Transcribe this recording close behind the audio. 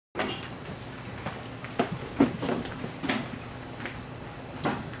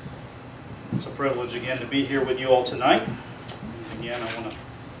It's a privilege again to be here with you all tonight. Again, I want to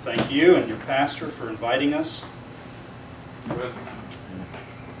thank you and your pastor for inviting us. You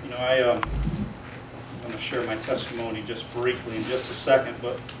know, I'm going to share my testimony just briefly in just a second,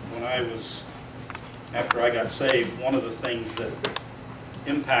 but when after I got saved, one of the things that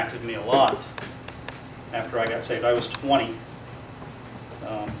impacted me a lot after I got saved, I was 20,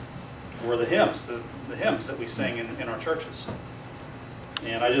 were the hymns, the hymns that we sing in our churches.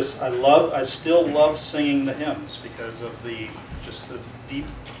 And I still love singing the hymns because of just the deep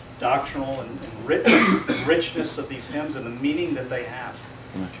doctrinal and richness of these hymns and the meaning that they have.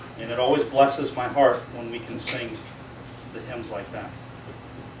 And it always blesses my heart when we can sing the hymns like that.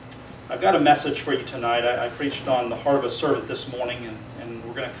 I've got a message for you tonight. I preached on the heart of a servant this morning, and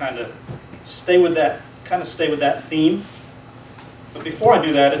we're going to kind of stay with that theme. But before I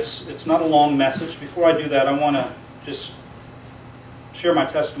do that, it's not a long message. Before I do that, I want to just share my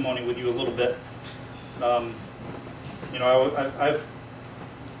testimony with you a little bit. You know,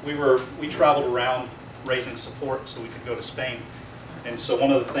 we traveled around raising support so we could go to Spain. And so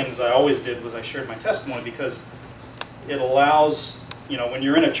one of the things I always did was I shared my testimony because it allows, you know, when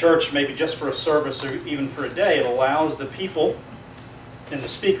you're in a church, maybe just for a service or even for a day, it allows the people and the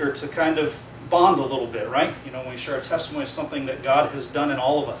speaker to kind of bond a little bit, right? You know, when we share a testimony, it's something that God has done in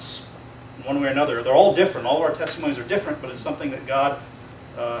all of us, in one way or another. They're all different. All of our testimonies are different, but it's something that God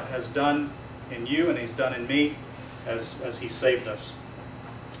has done in you and He's done in me as He saved us.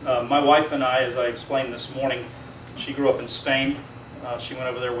 My wife and I, as I explained this morning, she grew up in Spain. She went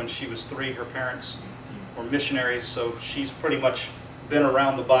over there when she was 3. Her parents were missionaries, so she's pretty much been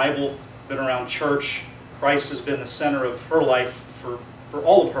around the Bible, been around church. Christ has been the center of her life for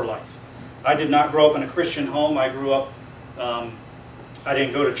all of her life. I did not grow up in a Christian home. I grew up, I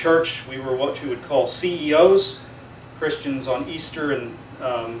didn't go to church. We were what you would call CEOs, Christians on Easter and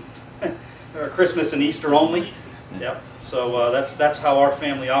Christmas and Easter only. Yep. So that's how our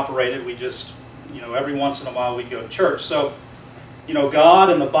family operated. We just, you know, every once in a while we'd go to church. So, you know, God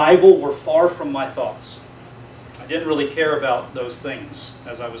and the Bible were far from my thoughts. I didn't really care about those things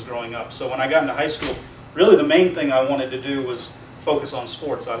as I was growing up. So when I got into high school, really the main thing I wanted to do was focus on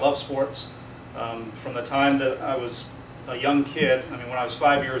sports. I love sports. From the time that I was a young kid, I mean, when I was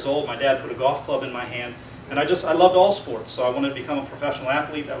 5 years old, my dad put a golf club in my hand, and I loved all sports. So I wanted to become a professional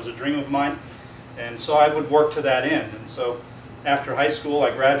athlete. That was a dream of mine. And so I would work to that end. And so after high school,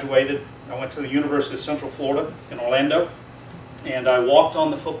 I graduated. I went to the University of Central Florida in Orlando, and I walked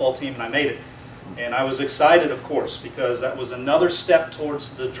on the football team, and I made it. And I was excited, of course, because that was another step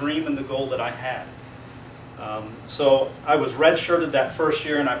towards the dream and the goal that I had. So I was redshirted that first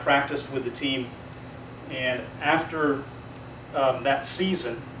year, and I practiced with the team. And after that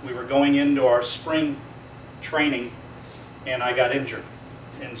season, we were going into our spring training, and I got injured.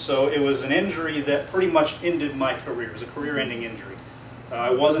 And so it was an injury that pretty much ended my career. It was a career-ending injury.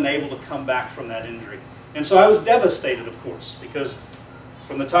 I wasn't able to come back from that injury. And so I was devastated, of course, because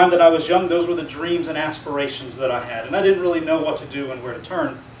from the time that I was young, those were the dreams and aspirations that I had. And I didn't really know what to do and where to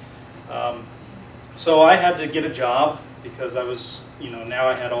turn. So I had to get a job because I was, you know, now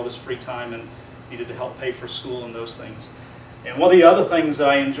I had all this free time and needed to help pay for school and those things. And one of the other things that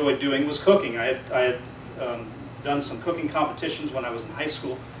I enjoyed doing was cooking. I had done some cooking competitions when I was in high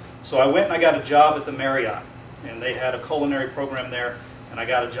school. So I went and I got a job at the Marriott, and they had a culinary program there, and I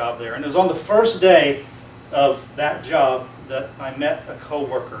got a job there. And it was on the first day of that job that I met a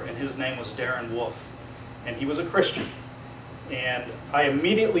coworker, and his name was Darren Wolf, and he was a Christian. And I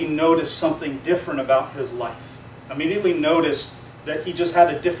immediately noticed something different about his life. I immediately noticed that he just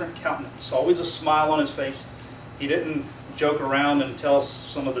had a different countenance, always a smile on his face. He didn't joke around and tell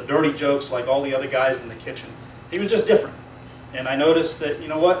some of the dirty jokes like all the other guys in the kitchen. He was just different. And I noticed that, you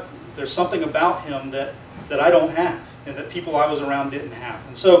know what, there's something about him that I don't have, and that people I was around didn't have.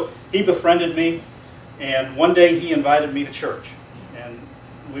 And so he befriended me, and one day he invited me to church. And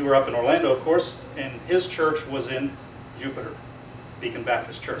we were up in Orlando, of course, and his church was in Jupiter, Beacon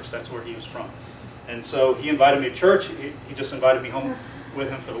Baptist Church. That's where he was from. And so he invited me to church. He just invited me home with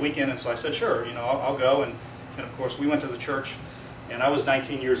him for the weekend, and so I said, sure, you know, I'll go. And of course, we went to the church, and I was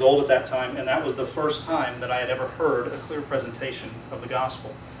 19 years old at that time, and that was the first time that I had ever heard a clear presentation of the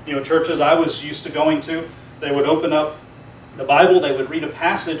gospel. You know, churches I was used to going to, they would open up the Bible, they would read a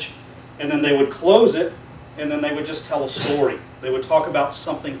passage, and then they would close it, and then they would just tell a story. They would talk about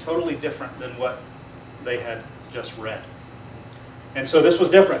something totally different than what they had just read. And so this was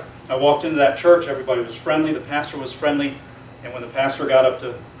different. I walked into that church, everybody was friendly, the pastor was friendly, and when the pastor got up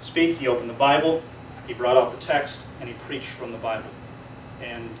to speak, he opened the Bible, he brought out the text, and he preached from the Bible.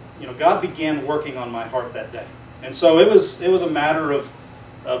 And, you know, God began working on my heart that day. And so it was a matter of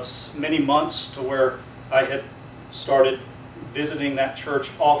many months to where I had started visiting that church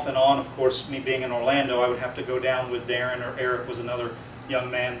off and on. Of course, me being in Orlando, I would have to go down with Darren, or Eric was another young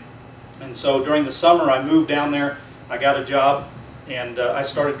man. And so during the summer, I moved down there. I got a job, and I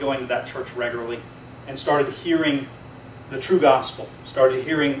started going to that church regularly and started hearing the true gospel, started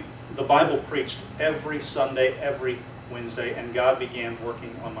hearing the Bible preached every Sunday, every Wednesday, and God began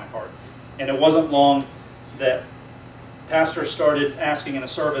working on my heart. And it wasn't long that pastor started asking in a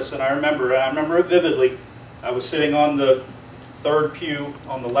service, and I remember it vividly. I was sitting on the third pew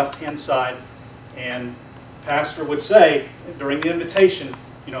on the left-hand side, and pastor would say during the invitation,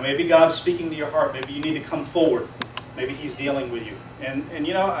 you know, maybe God's speaking to your heart, maybe you need to come forward, maybe He's dealing with you. And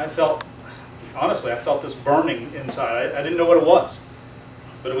you know, I felt, honestly, I felt this burning inside. I didn't know what it was,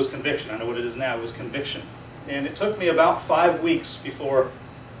 but it was conviction. I know what it is now. It was conviction. And it took me about 5 weeks before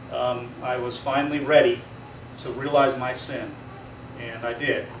I was finally ready to realize my sin. And I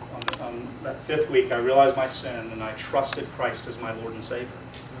did. On that 5th week, I realized my sin, and I trusted Christ as my Lord and Savior.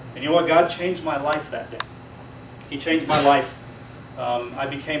 And you know what? God changed my life that day. He changed my life. I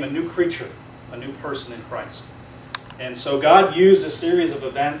became a new creature, a new person in Christ. And so God used a series of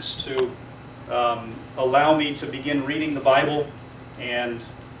events to allow me to begin reading the Bible and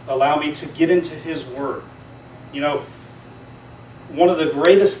allow me to get into His Word. You know, one of the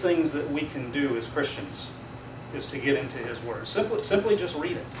greatest things that we can do as Christians is to get into His Word. Simply just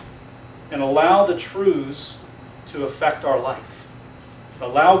read it and allow the truths to affect our life.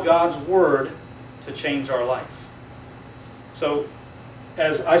 Allow God's Word to change our life. So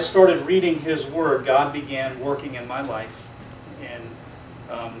as I started reading His Word, God began working in my life.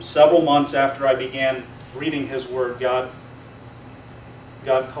 And several months after I began reading His Word, God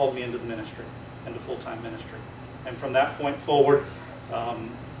called me into the ministry, into full-time ministry. And from that point forward,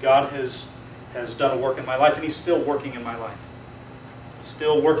 God has done a work in my life, and He's still working in my life.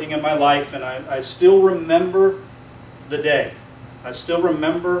 Still working in my life, and I still remember the day. I still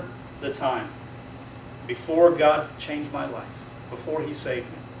remember the time before God changed my life, before He saved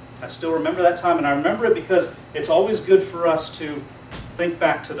me. I still remember that time, and I remember it because it's always good for us to think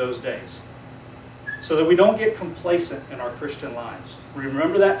back to those days so that we don't get complacent in our Christian lives. We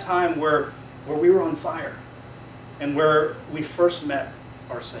remember that time where we were on fire and where we first met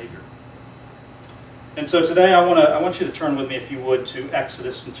our Savior. And so today I want you to turn with me, if you would, to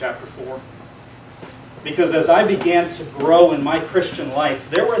Exodus in chapter 4. Because as I began to grow in my Christian life,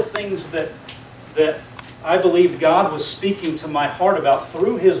 there were things that I believed God was speaking to my heart about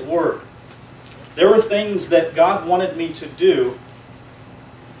through His Word. There were things that God wanted me to do.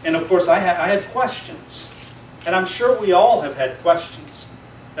 And of course I had questions. And I'm sure we all have had questions.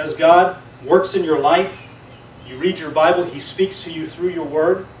 As God works in your life, you read your Bible, He speaks to you through your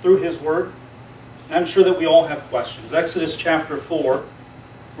Word, through His Word. And I'm sure that we all have questions. Exodus chapter 4,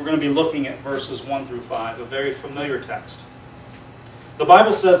 we're going to be looking at verses 1 through 5, a very familiar text. The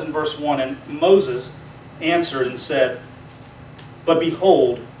Bible says in verse 1, "And Moses answered and said, But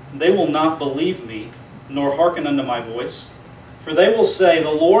behold, they will not believe me, nor hearken unto my voice. For they will say, The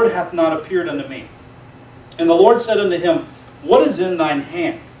Lord hath not appeared unto me. And the Lord said unto him, What is in thine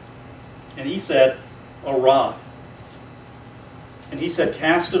hand? And he said, A rod. And he said,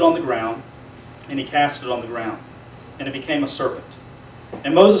 Cast it on the ground. And he cast it on the ground. And it became a serpent.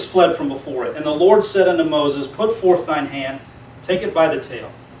 And Moses fled from before it. And the Lord said unto Moses, Put forth thine hand, take it by the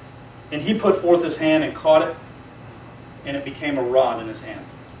tail. And he put forth his hand and caught it, and it became a rod in his hand.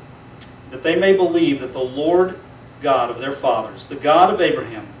 That they may believe that the Lord God of their fathers, the God of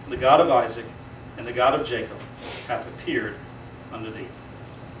Abraham, the God of Isaac, and the God of Jacob, hath appeared unto thee."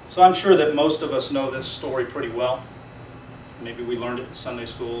 So I'm sure that most of us know this story pretty well. Maybe we learned it in Sunday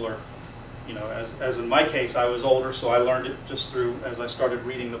school, or, you know, as in my case, I was older, so I learned it just through as I started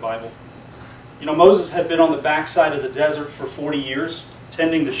reading the Bible. You know, Moses had been on the backside of the desert for 40 years,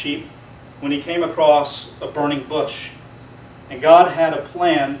 tending the sheep, when he came across a burning bush. And God had a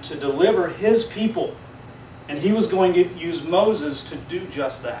plan to deliver His people, and He was going to use Moses to do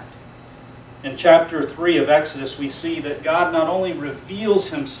just that. In chapter 3 of Exodus, we see that God not only reveals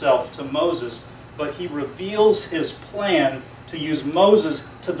Himself to Moses, but He reveals His plan to use Moses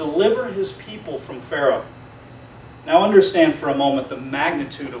to deliver His people from Pharaoh. Now understand for a moment the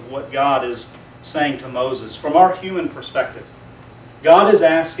magnitude of what God is saying to Moses. From our human perspective, God is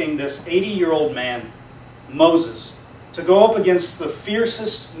asking this 80-year-old man, Moses, to go up against the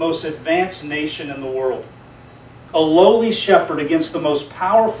fiercest, most advanced nation in the world. A lowly shepherd against the most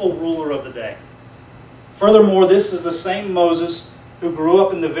powerful ruler of the day. Furthermore, this is the same Moses who grew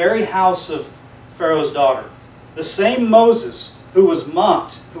up in the very house of Pharaoh's daughter. The same Moses who was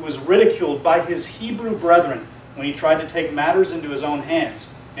mocked, who was ridiculed by his Hebrew brethren when he tried to take matters into his own hands.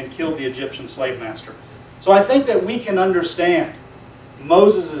 and killed the Egyptian slave master. So I think that we can understand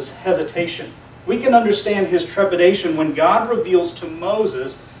Moses' hesitation. We can understand his trepidation when God reveals to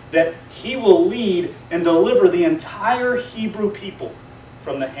Moses that he will lead and deliver the entire Hebrew people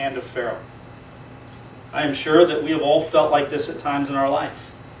from the hand of Pharaoh. I am sure that we have all felt like this at times in our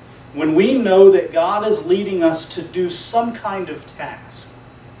life. When we know that God is leading us to do some kind of task,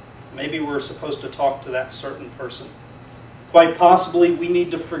 maybe we're supposed to talk to that certain person. Quite possibly we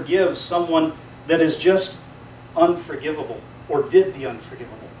need to forgive someone that is just unforgivable or did the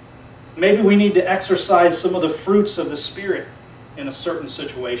unforgivable. Maybe we need to exercise some of the fruits of the Spirit in a certain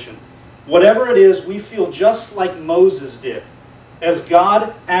situation. Whatever it is, we feel just like Moses did as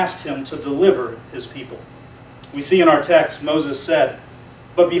God asked him to deliver his people. We see in our text, Moses said,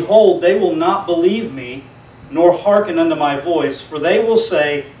 "But behold, they will not believe me, nor hearken unto my voice, for they will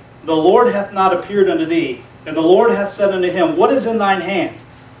say, The Lord hath not appeared unto thee. And the Lord hath said unto him, What is in thine hand?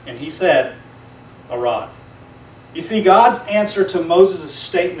 And he said, A rod." You see, God's answer to Moses'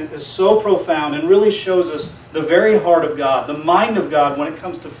 statement is so profound and really shows us the very heart of God, the mind of God when it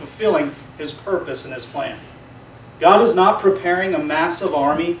comes to fulfilling his purpose and his plan. God is not preparing a massive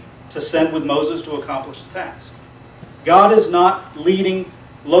army to send with Moses to accomplish the task. God is not loading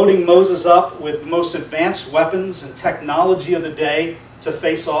Moses up with the most advanced weapons and technology of the day to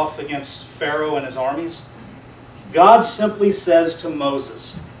face off against Pharaoh and his armies. God simply says to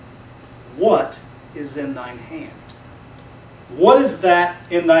Moses, "What is in thine hand?" What is that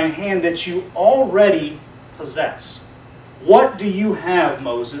in thine hand that you already possess? What do you have,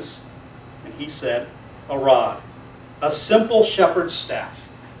 Moses? And he said, "A rod, a simple shepherd's staff."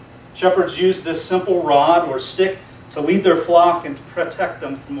 Shepherds use this simple rod or stick to lead their flock and to protect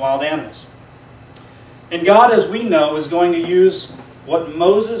them from wild animals. And God, as we know, is going to use what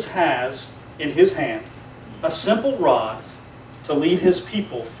Moses has in his hand, a simple rod, to lead his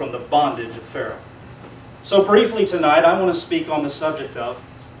people from the bondage of Pharaoh. So briefly tonight, I want to speak on the subject of,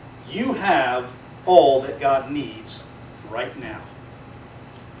 you have all that God needs right now.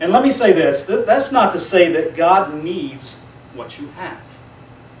 And let me say this, that's not to say that God needs what you have.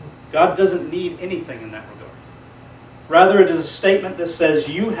 God doesn't need anything in that regard. Rather, it is a statement that says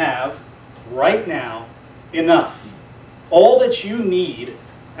you have, right now, enough. All that you need,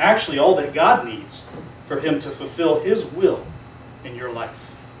 actually all that God needs, for him to fulfill his will in your life.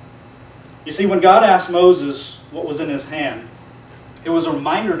 You see, when God asked Moses what was in his hand, it was a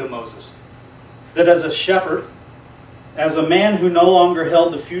reminder to Moses that as a shepherd, as a man who no longer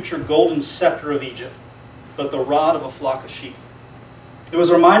held the future golden scepter of Egypt, but the rod of a flock of sheep, it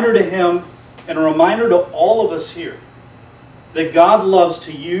was a reminder to him and a reminder to all of us here that God loves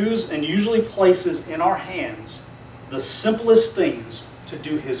to use and usually places in our hands the simplest things to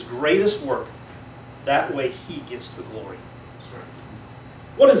do his greatest work. That way he gets the glory.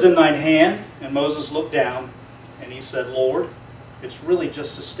 "What is in thine hand?" And Moses looked down and he said, "Lord, it's really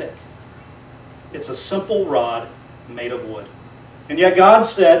just a stick. It's a simple rod made of wood." And yet God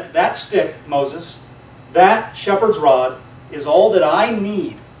said, "That stick, Moses, that shepherd's rod is all that I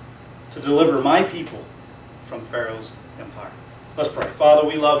need to deliver my people from Pharaoh's empire." Let's pray. Father,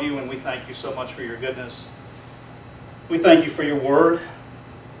 we love you and we thank you so much for your goodness. We thank you for your word,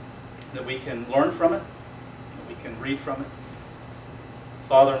 that we can learn from it, that we can read from it.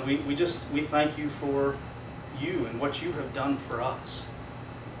 Father, we thank you for you and what you have done for us.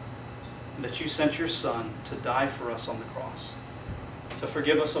 That you sent your Son to die for us on the cross, to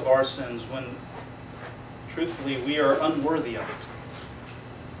forgive us of our sins when, truthfully, we are unworthy of it.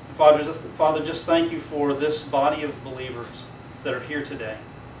 And Father, just thank you for this body of believers that are here today,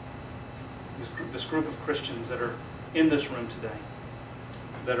 this group of Christians that are in this room today,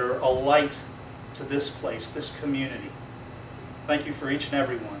 that are a light to this place, this community. Thank you for each and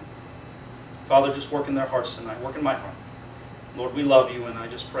every one. Father, just work in their hearts tonight. Work in my heart. Lord, we love you, and I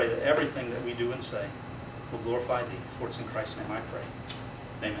just pray that everything that we do and say will glorify thee. For it's in Christ's name I pray.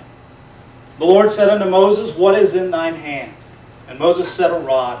 Amen. The Lord said unto Moses, "What is in thine hand?" And Moses said, "A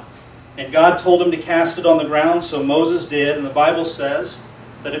rod." And God told him to cast it on the ground, so Moses did. And the Bible says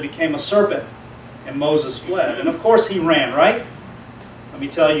that it became a serpent, and Moses fled. And of course he ran, right? Let me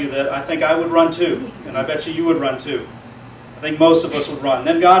tell you that I think I would run too, and I bet you would run too. I think most of us would run.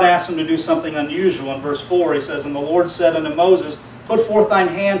 Then God asked him to do something unusual. In verse 4, he says, "And the Lord said unto Moses, Put forth thine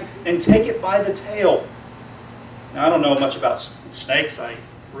hand, and take it by the tail." Now, I don't know much about snakes. I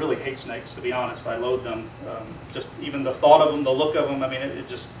really hate snakes, to be honest. I loathe them. Just even the thought of them, the look of them, I mean,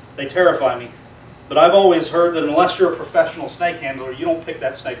 they terrify me. But I've always heard that unless you're a professional snake handler, you don't pick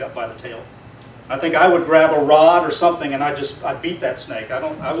that snake up by the tail. I think I would grab a rod or something and I'd beat that snake.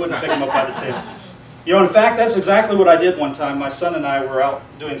 I wouldn't pick him up by the tail. You know, in fact, that's exactly what I did one time. My son and I were out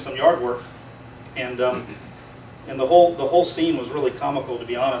doing some yard work, and the whole scene was really comical, to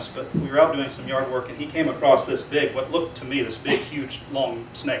be honest. But we were out doing some yard work, and he came across this big, what looked to me, this big, huge, long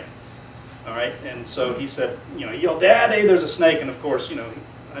snake. All right, and so he said, you know, he yelled, "Dad, hey, there's a snake!" And of course, you know,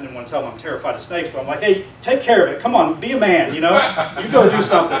 I didn't want to tell him I'm terrified of snakes, but I'm like, "Hey, take care of it. Come on, be a man. You know, you go do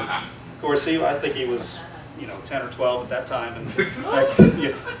something." Of course, I think he was, you know, 10 or 12 at that time, and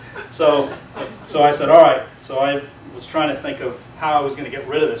yeah. So I said, all right. So I was trying to think of how I was going to get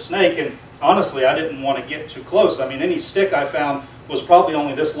rid of the snake, and honestly, I didn't want to get too close. I mean, any stick I found was probably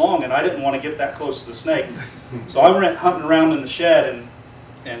only this long, and I didn't want to get that close to the snake. So I went hunting around in the shed,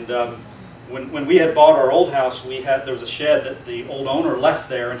 and when we had bought our old house, there was a shed that the old owner left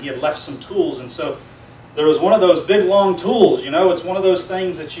there, and he had left some tools, and so there was one of those big long tools, you know, it's one of those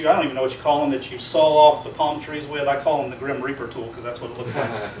things that I don't even know what you call them, that you saw off the palm trees with. I call them the Grim Reaper tool because that's what it looks like.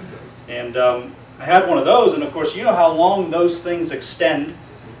 And I had one of those, and of course you know how long those things extend,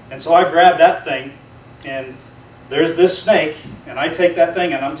 and so I grabbed that thing, and there's this snake, and I take that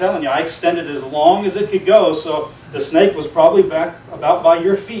thing, and I'm telling you, I extended as long as it could go, so the snake was probably back about by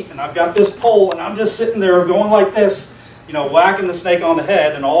your feet, and I've got this pole, and I'm just sitting there going like this, you know, whacking the snake on the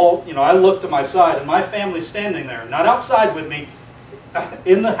head, and I look to my side, and my family's standing there, not outside with me,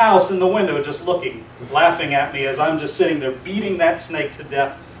 in the house, in the window, just looking, laughing at me as I'm just sitting there beating that snake to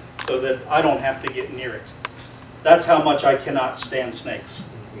death so that I don't have to get near it. That's how much I cannot stand snakes.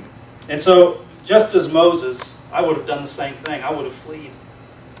 And so, just as Moses, I would have done the same thing. I would have fled.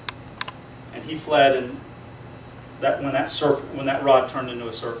 And he fled, and when that rod turned into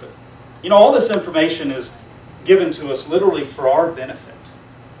a serpent. You know, all this information is given to us literally for our benefit.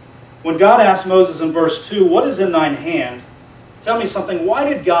 When God asked Moses in verse 2, "What is in thine hand?" Tell me something. Why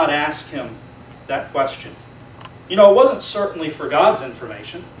did God ask him that question? You know, it wasn't certainly for God's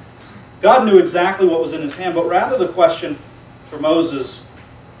information. God knew exactly what was in his hand, but rather the question for Moses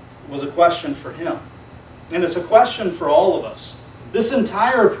was a question for him. And it's a question for all of us. This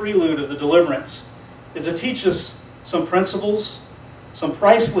entire prelude of the deliverance is to teach us some principles, some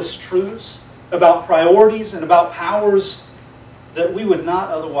priceless truths about priorities and about powers that we would not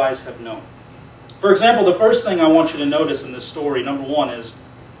otherwise have known. For example, the first thing I want you to notice in this story, number one, is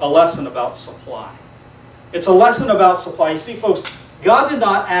a lesson about supply. It's a lesson about supply. You see, folks, God did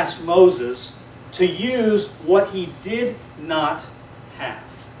not ask Moses to use what he did not have.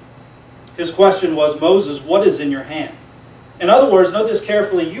 His question was, "Moses, what is in your hand?" In other words, note this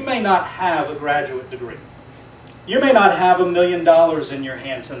carefully, you may not have a graduate degree. You may not have $1 million in your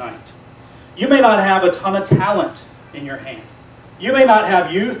hand tonight. You may not have a ton of talent in your hand. You may not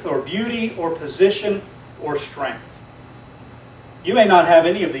have youth or beauty or position or strength. You may not have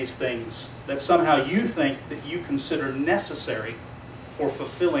any of these things that somehow you think that you consider necessary for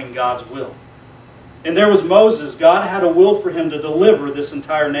fulfilling God's will. And there was Moses. God had a will for him to deliver this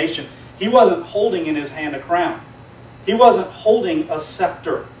entire nation. He wasn't holding in his hand a crown. He wasn't holding a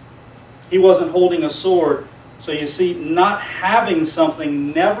scepter. He wasn't holding a sword. So you see, not having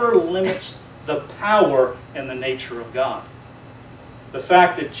something never limits the power and the nature of God. The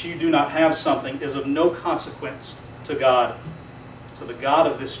fact that you do not have something is of no consequence to God, to the God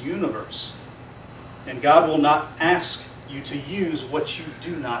of this universe. And God will not ask you to use what you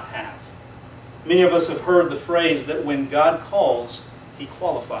do not have. Many of us have heard the phrase that when God calls, he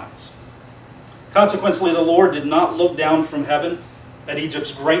qualifies. Consequently, the Lord did not look down from heaven at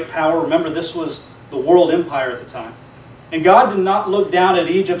Egypt's great power. Remember, this was the world empire at the time. And God did not look down at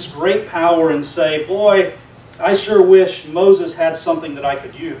Egypt's great power and say, "Boy, I sure wish Moses had something that I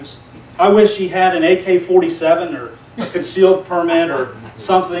could use. I wish he had an AK-47 or a concealed permit or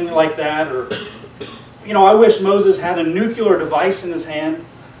something like that. Or, you know, I wish Moses had a nuclear device in his hand."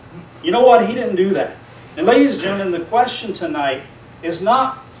 You know what? He didn't do that. And ladies and gentlemen, the question tonight is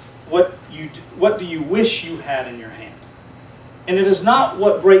not what do you wish you had in your hand. And it is not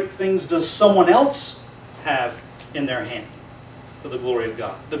what great things does someone else have in their hand for the glory of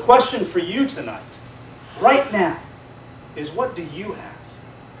God. The question for you tonight, right now, is what do you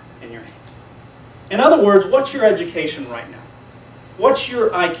have in your hand? In other words, what's your education right now? What's your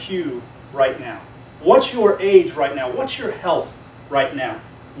IQ right now? What's your age right now? What's your health right now?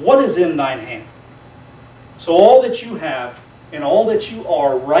 What is in thine hand? So all that you have and all that you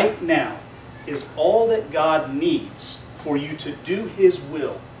are right now is all that God needs for you to do his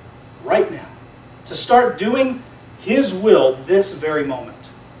will right now. To start doing his will this very moment.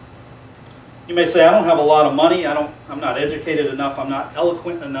 You may say, "I don't have a lot of money. I'm not educated enough. I'm not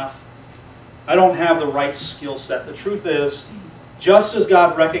eloquent enough. I don't have the right skill set." The truth is, just as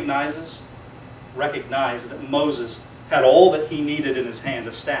God recognized that Moses had all that he needed in his hand,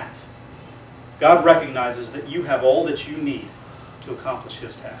 a staff. God recognizes that you have all that you need to accomplish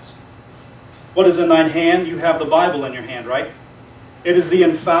His task. What is in thine hand? You have the Bible in your hand, right? It is the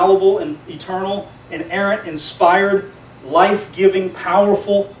infallible and eternal, inerrant, inspired, life-giving,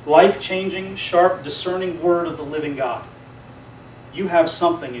 powerful, life-changing, sharp, discerning Word of the living God. You have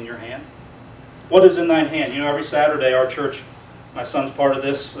something in your hand. What is in thine hand? You know, every Saturday our church, my son's part of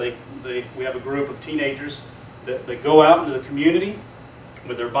this, we have a group of teenagers that go out into the community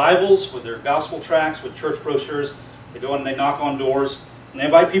with their Bibles, with their gospel tracts, with church brochures. They go and they knock on doors and they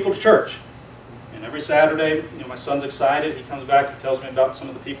invite people to church. And every Saturday, you know, my son's excited. He comes back and tells me about some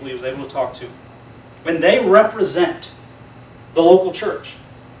of the people he was able to talk to. And they represent the local church,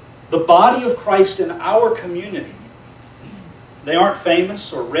 the body of Christ in our community. They aren't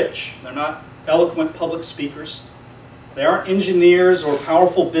famous or rich. They're not eloquent public speakers. They aren't engineers or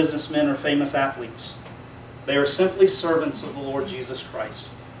powerful businessmen or famous athletes. They are simply servants of the Lord Jesus Christ,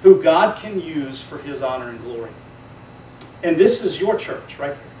 who God can use for His honor and glory. And this is your church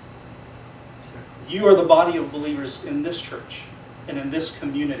right here. You are the body of believers in this church and in this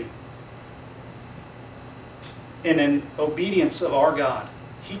community. And in obedience of our God,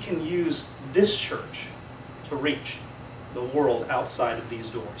 He can use this church to reach the world outside of these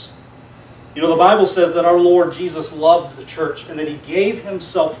doors. You know, the Bible says that our Lord Jesus loved the church and that He gave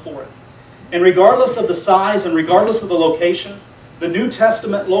Himself for it. And regardless of the size and regardless of the location, the New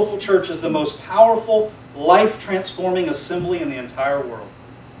Testament local church is the most powerful, life-transforming assembly in the entire world.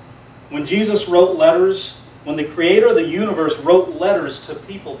 When Jesus wrote letters, when the Creator of the universe wrote letters to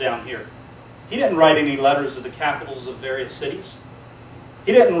people down here, He didn't write any letters to the capitals of various cities.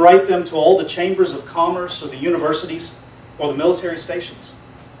 He didn't write them to all the chambers of commerce or the universities or the military stations.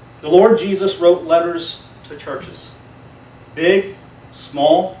 The Lord Jesus wrote letters to churches. Big,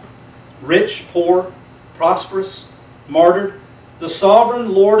 small, rich, poor, prosperous, martyred. The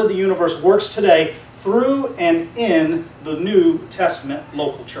sovereign Lord of the universe works today through and in the New Testament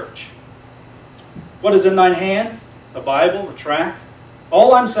local church. What is in thine hand? A Bible, a tract.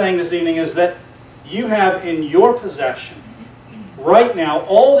 All I'm saying this evening is that you have in your possession right now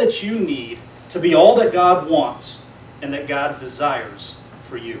all that you need to be all that God wants and that God desires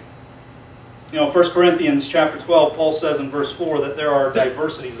for you. You know, 1 Corinthians chapter 12, Paul says in verse 4 that there are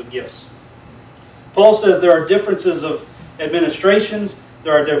diversities of gifts. Paul says there are differences of administrations,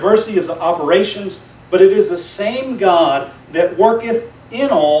 there are diversities of operations, but it is the same God that worketh in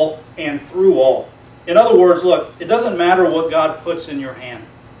all and through all. In other words, look, it doesn't matter what God puts in your hand,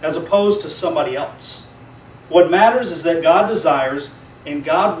 as opposed to somebody else. What matters is that God desires and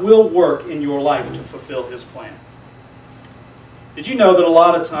God will work in your life to fulfill His plan. Did you know that a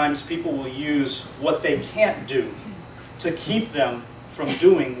lot of times people will use what they can't do to keep them from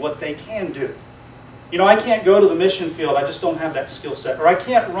doing what they can do? You know, I can't go to the mission field, I just don't have that skill set. Or I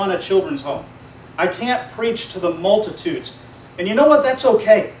can't run a children's home. I can't preach to the multitudes. And you know what? That's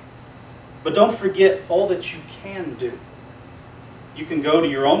okay. But don't forget all that you can do. You can go to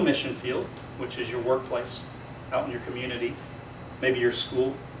your own mission field, which is your workplace, out in your community, maybe your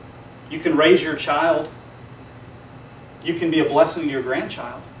school. You can raise your child. You can be a blessing to your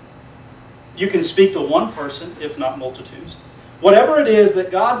grandchild. You can speak to one person, if not multitudes. Whatever it is that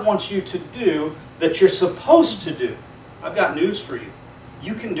God wants you to do, that you're supposed to do, I've got news for you.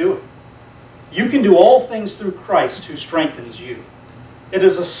 You can do it. You can do all things through Christ who strengthens you. It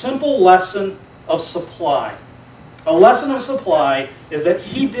is a simple lesson of supply. A lesson of supply is that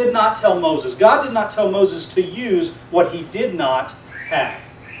He did not tell Moses. God did not tell Moses to use what he did not have.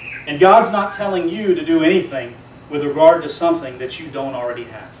 And God's not telling you to do anything with regard to something that you don't already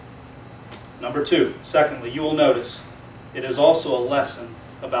have. Number two, secondly, you will notice it is also a lesson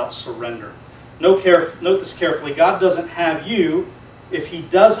about surrender. Note this carefully. God doesn't have you if He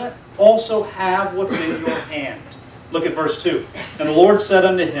doesn't also have what's in your hand. Look at verse 2. And the Lord said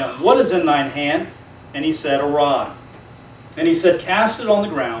unto him, What is in thine hand? And he said, A rod. And he said, Cast it on the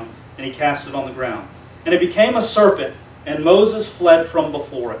ground. And he cast it on the ground. And it became a serpent, and Moses fled from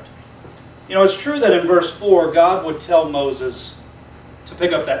before it. You know, it's true that in verse 4, God would tell Moses to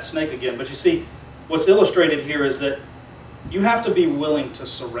pick up that snake again. But you see, what's illustrated here is that you have to be willing to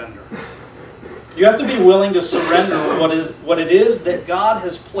surrender. You have to be willing to surrender what it is that God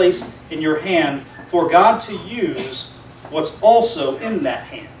has placed in your hand for God to use what's also in that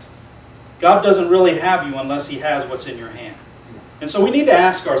hand. God doesn't really have you unless He has what's in your hand. And so we need to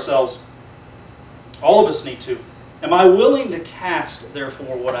ask ourselves, all of us need to, am I willing to cast,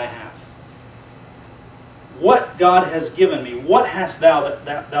 therefore, what I have? What God has given me, what hast thou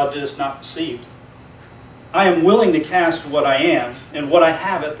that thou didst not receive? I am willing to cast what I am and what I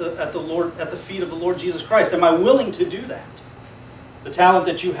have at the feet of the Lord Jesus Christ. Am I willing to do that? the talent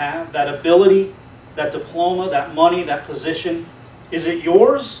that you have, that ability, that diploma, that money, that position, is it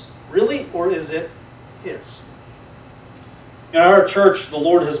yours, really, or is it His? In our church, the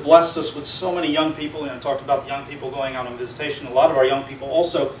Lord has blessed us with so many young people. I talked about the young people going out on visitation. A lot of our young people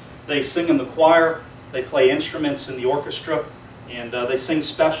also, they sing in the choir, they play instruments in the orchestra, and they sing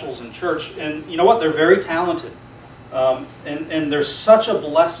specials in church. And you know what? They're very talented. And there's such a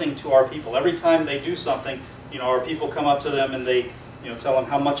blessing to our people. Every time they do something, our people come up to them and they tell them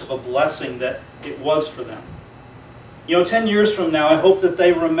how much of a blessing that it was for them. 10 years from now, I hope that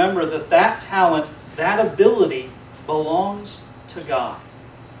they remember that that talent, that ability belongs to God.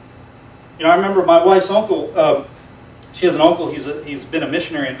 I remember my wife's uncle, she has an uncle, he's been a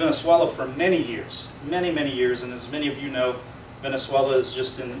missionary in Venezuela for many years, many years, and as many of you know, Venezuela is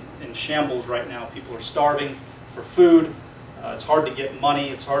just in shambles right now. People are starving for food, it's hard to get money,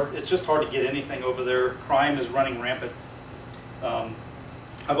 it's just hard to get anything over there. Crime is running rampant.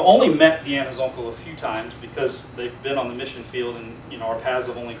 I've only met Deanna's uncle a few times because they've been on the mission field and our paths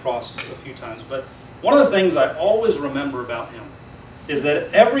have only crossed a few times. But one of the things I always remember about him is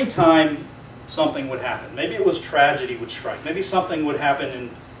that every time something would happen, maybe it was tragedy would strike, maybe something would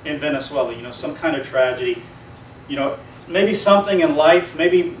happen in Venezuela, some kind of tragedy, maybe something in life,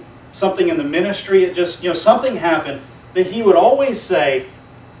 maybe something in the ministry, it just, something happened, that he would always say,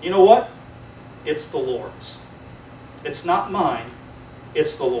 you know what? It's the Lord's. It's not mine.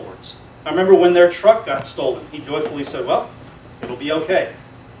 It's the Lord's. I remember when their truck got stolen, he joyfully said, well, it'll be okay,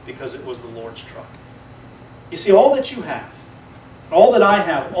 because it was the Lord's truck. You see, all that you have, all that I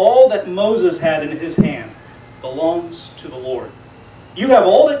have, all that Moses had in his hand belongs to the Lord. You have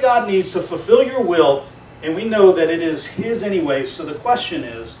all that God needs to fulfill your will, and we know that it is His anyway, so the question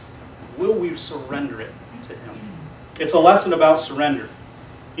is, will we surrender it to Him? It's a lesson about surrender.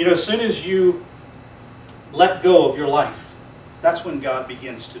 As soon as you let go of your life, that's when God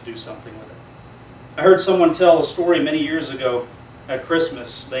begins to do something with it. I heard someone tell a story many years ago at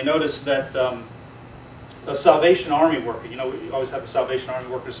Christmas. They noticed that a Salvation Army worker, we always have the Salvation Army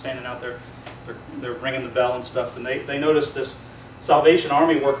workers standing out there, they're ringing the bell and stuff, and they noticed this Salvation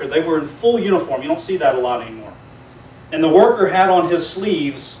Army worker, they were in full uniform. You don't see that a lot anymore. And the worker had on his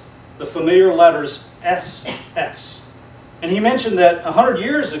sleeves the familiar letters SS. And he mentioned that 100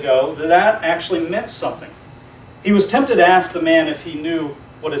 years ago that actually meant something. He was tempted to ask the man if he knew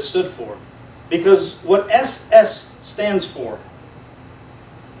what it stood for. Because what SS stands for,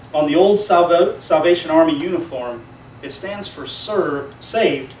 on the old Salvation Army uniform, it stands for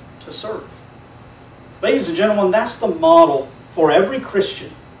saved to serve. Ladies and gentlemen, that's the model for every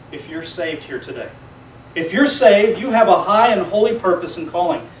Christian if you're saved here today. If you're saved, you have a high and holy purpose and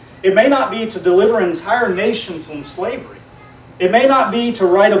calling. It may not be to deliver an entire nation from slavery. It may not be to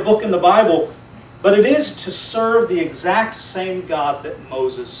write a book in the Bible, but it is to serve the exact same God that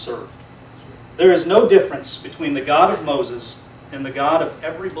Moses served. There is no difference between the God of Moses and the God of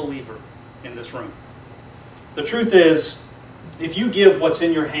every believer in this room. The truth is, if you give what's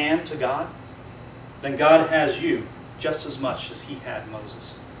in your hand to God, then God has you just as much as He had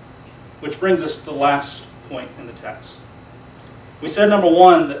Moses. Which brings us to the last point in the text. We said, number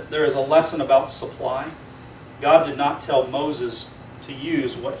one, that there is a lesson about supply. God did not tell Moses to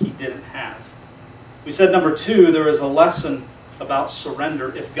use what he didn't have. We said, number two, there is a lesson about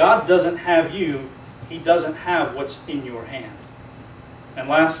surrender. If God doesn't have you, He doesn't have what's in your hand. And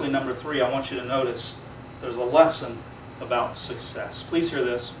lastly, number three, I want you to notice there's a lesson about success. Please hear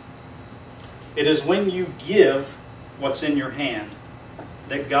this. It is when you give what's in your hand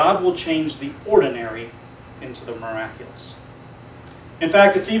that God will change the ordinary into the miraculous. In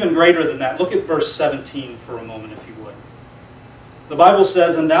fact, it's even greater than that. Look at verse 17 for a moment, if you would. The Bible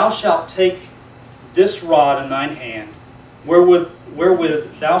says, "And thou shalt take this rod in thine hand,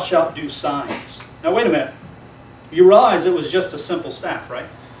 wherewith thou shalt do signs." Now wait a minute. You realize it was just a simple staff, right?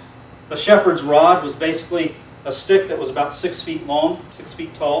 A shepherd's rod was basically a stick that was about 6 feet long, 6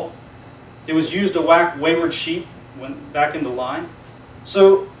 feet tall. It was used to whack wayward sheep went back into line.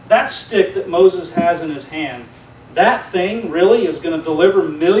 So that stick that Moses has in his hand, that thing really is going to deliver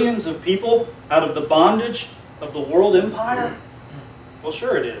millions of people out of the bondage of the world empire? Well,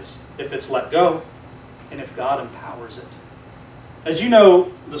 sure it is, if it's let go and if God empowers it. As you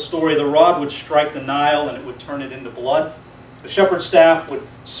know the story, the rod would strike the Nile and it would turn it into blood. The shepherd's staff would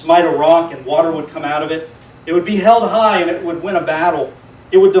smite a rock and water would come out of it. It would be held high and it would win a battle.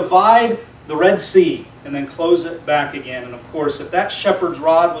 It would divide the Red Sea and then close it back again. And of course, if that shepherd's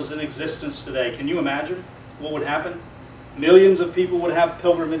rod was in existence today, can you imagine what would happen? Millions of people would have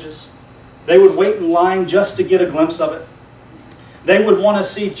pilgrimages. They would wait in line just to get a glimpse of it. They would want to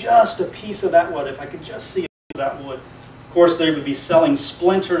see just a piece of that wood. If I could just see a piece of that wood. Of course, they would be selling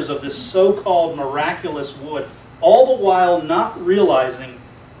splinters of this so-called miraculous wood, all the while not realizing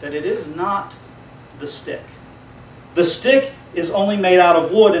that it is not the stick. The stick is only made out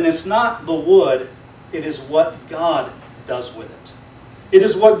of wood, and it's not the wood, it is what God does with it. It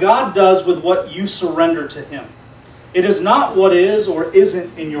is what God does with what you surrender to Him. It is not what is or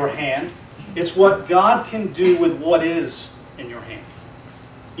isn't in your hand. It's what God can do with what is in your hand.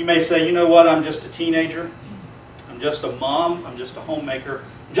 You may say, you know what, I'm just a teenager. I'm just a mom. I'm just a homemaker.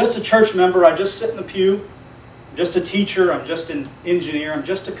 I'm just a church member. I just sit in the pew. I'm just a teacher. I'm just an engineer. I'm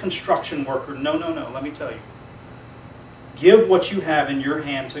just a construction worker. No, no, no. Let me tell you. Give what you have in your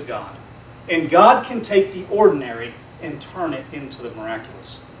hand to God. And God can take the ordinary and turn it into the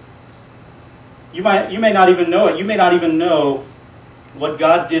miraculous. You may not even know it. You may not even know what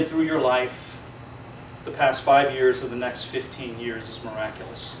God did through your life the past 5 years or the next 15 years is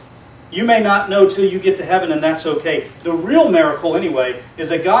miraculous. You may not know till you get to heaven, and that's okay. The real miracle, anyway, is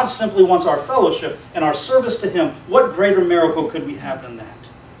that God simply wants our fellowship and our service to Him. What greater miracle could we have than that?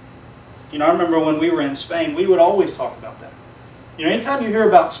 You know, I remember when we were in Spain, we would always talk about that. You know, anytime you hear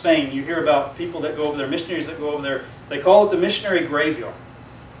about Spain, you hear about people that go over there, missionaries that go over there, they call it the missionary graveyard.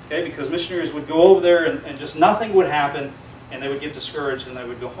 Okay, because missionaries would go over there and just nothing would happen, and they would get discouraged and they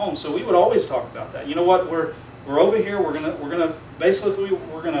would go home. So we would always talk about that. You know what? We're over here. We're gonna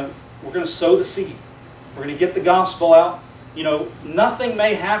sow the seed. We're gonna get the gospel out. You know, nothing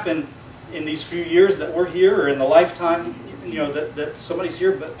may happen in these few years that we're here or in the lifetime, you know, that somebody's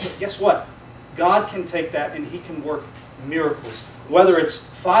here. But guess what? God can take that and He can work miracles. Whether it's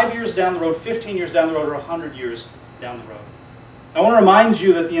 5 years down the road, 15 years down the road, or 100 years down the road. I want to remind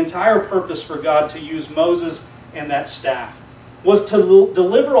you that the entire purpose for God to use Moses and that staff was to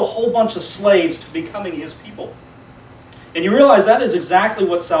deliver a whole bunch of slaves to becoming His people. And you realize that is exactly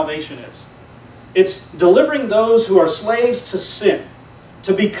what salvation is. It's delivering those who are slaves to sin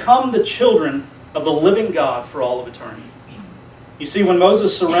to become the children of the living God for all of eternity. You see, when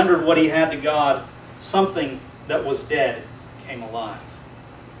Moses surrendered what he had to God, something that was dead came alive.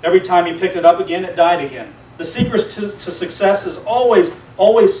 Every time he picked it up again, it died again. The secret to success is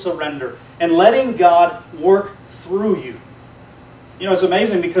always surrender and letting God work through you. You know, it's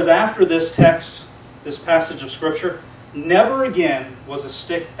amazing because after this text, this passage of Scripture, never again was a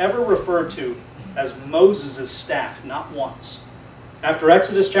stick ever referred to as Moses' staff, not once. After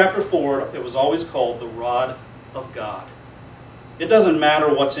Exodus chapter 4, it was always called the rod of God. It doesn't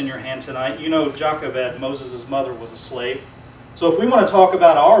matter what's in your hand tonight. You know, Jochebed, Moses' mother, was a slave. So if we want to talk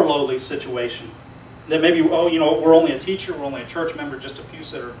about our lowly situation, that maybe, oh, you know, we're only a teacher, we're only a church member, just a pew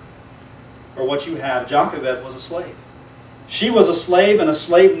sitter, or what you have, Jochebed was a slave. She was a slave in a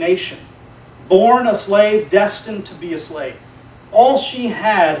slave nation. Born a slave, destined to be a slave. All she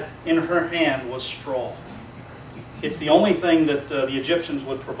had in her hand was straw. It's the only thing that the Egyptians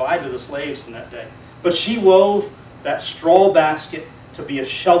would provide to the slaves in that day. But she wove that straw basket to be a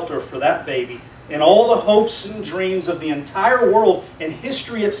shelter for that baby. And all the hopes and dreams of the entire world and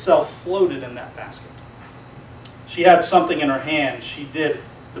history itself floated in that basket. She had something in her hand. She did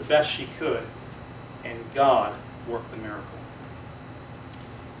the best she could. And God worked the miracle.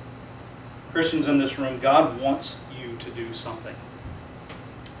 Christians in this room, God wants you to do something.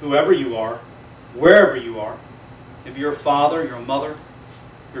 Whoever you are, wherever you are, if you're a father, you're a mother,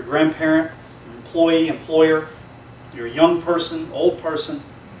 you're a grandparent, you're an employee, employer, you're a young person, old person,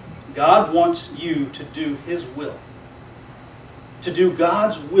 God wants you to do His will. To do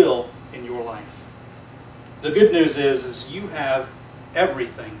God's will in your life. The good news is you have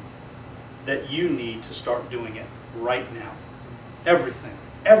everything that you need to start doing it right now. Everything.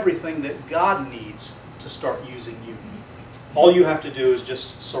 Everything that God needs to start using you. All you have to do is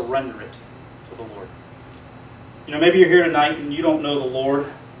just surrender it to the Lord. You know, maybe you're here tonight and you don't know the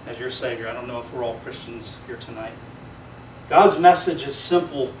Lord as your Savior. I don't know if we're all Christians here tonight. God's message is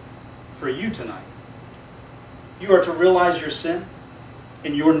simple for you tonight. You are to realize your sin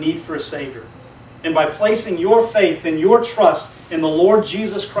and your need for a Savior. And by placing your faith and your trust in the Lord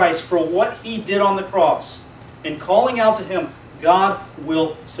Jesus Christ for what He did on the cross and calling out to Him, God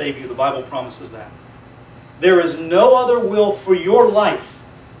will save you. The Bible promises that. There is no other will for your life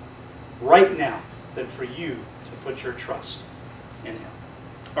right now than for you to put your trust in Him.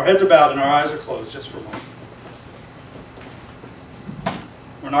 Our heads are bowed and our eyes are closed just for a moment.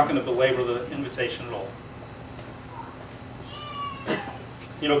 We're not going to belabor the invitation at all.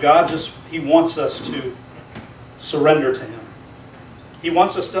 You know, God He wants us to surrender to Him. He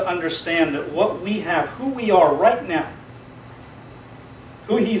wants us to understand that what we have, who we are right now,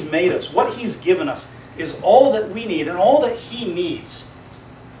 who He's made us, what He's given us, is all that we need and all that He needs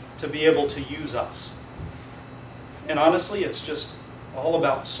to be able to use us. And honestly, it's just all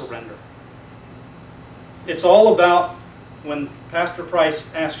about surrender. It's all about when Pastor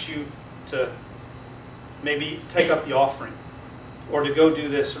Price asks you to maybe take up the offering, or to go do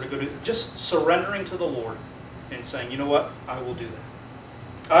this, or to go do, just surrendering to the Lord and saying, you know what, I will do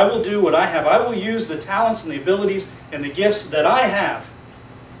that. I will do what I have. I will use the talents and the abilities and the gifts that I have,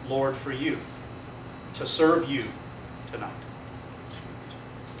 Lord, for you, to serve you tonight.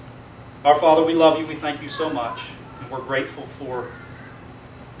 Our Father, we love you. We thank you so much. And we're grateful for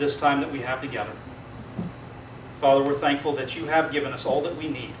this time that we have together. Father, we're thankful that you have given us all that we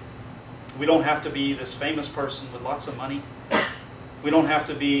need. We don't have to be this famous person with lots of money. We don't have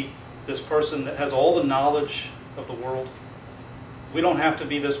to be this person that has all the knowledge of the world. We don't have to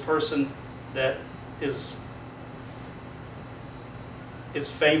be this person that is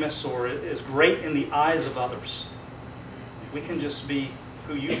famous or is great in the eyes of others. We can just be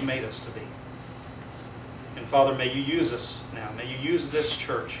who you've made us to be. And Father, may you use us now. May you use this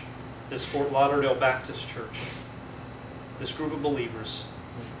church, this Fort Lauderdale Baptist Church, this group of believers,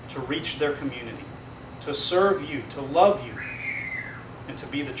 to reach their community, to serve you, to love you, and to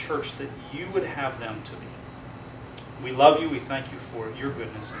be the church that you would have them to be. We love you. We thank you for your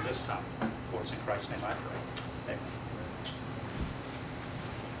goodness in this time. For us in Christ's name I pray.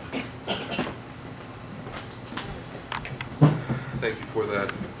 Amen. Thank you for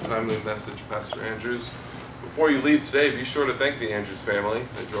that timely message, Pastor Andrews. Before you leave today, be sure to thank the Andrews family.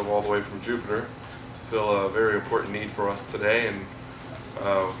 They drove all the way from Jupiter to fill a very important need for us today, and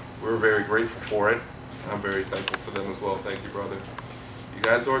we're very grateful for it. I'm very thankful for them as well. Thank you, brother. You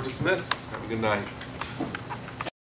guys are dismissed. Have a good night.